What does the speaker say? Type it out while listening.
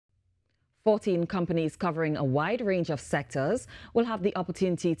14 companies covering a wide range of sectors will have the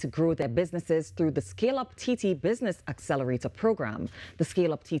opportunity to grow their businesses through the Scale-Up TT Business Accelerator program. The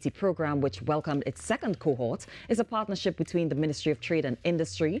Scale-Up TT program, which welcomed its second cohort, is a partnership between the Ministry of Trade and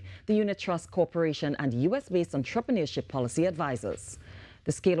Industry, the Unit Trust Corporation, and US-based Entrepreneurship Policy Advisors. The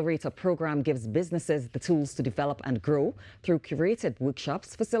Accelerator program gives businesses the tools to develop and grow through curated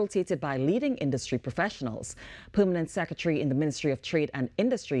workshops facilitated by leading industry professionals. Permanent Secretary in the Ministry of Trade and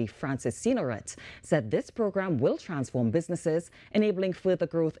Industry, Francis Sinoret, said this program will transform businesses, enabling further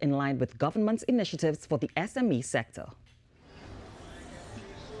growth in line with government's initiatives for the SME sector.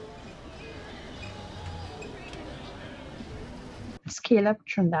 The Scale-Up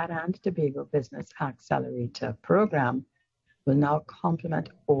Trinidad and Tobago Business Accelerator program will now complement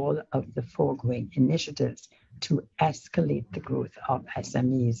all of the foregoing initiatives to escalate the growth of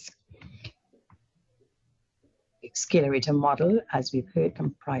SMEs. The Accelerator model, as we've heard,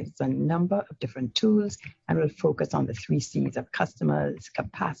 comprises a number of different tools and will focus on the 3 C's of customers,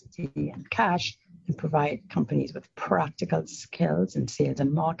 capacity, and cash, and provide companies with practical skills in sales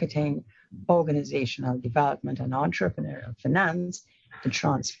and marketing, organizational development, and entrepreneurial finance to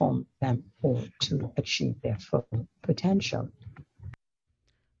transform them all to achieve their full potential.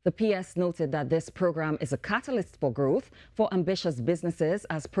 The PS noted that this program is a catalyst for growth for ambitious businesses,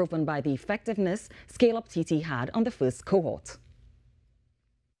 as proven by the effectiveness Scale-Up TT had on the first cohort.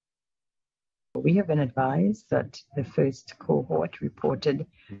 We have been advised that the first cohort reported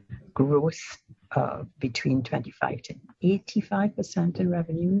growth of between 25 to 85% in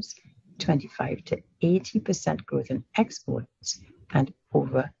revenues, 25 to 80% growth in exports, and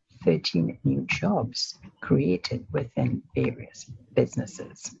over 13 new jobs created within various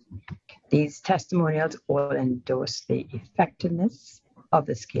businesses. These testimonials all endorse the effectiveness of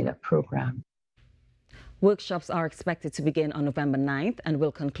the Scale-Up program. Workshops are expected to begin on November 9th and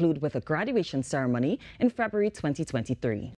will conclude with a graduation ceremony in February 2023.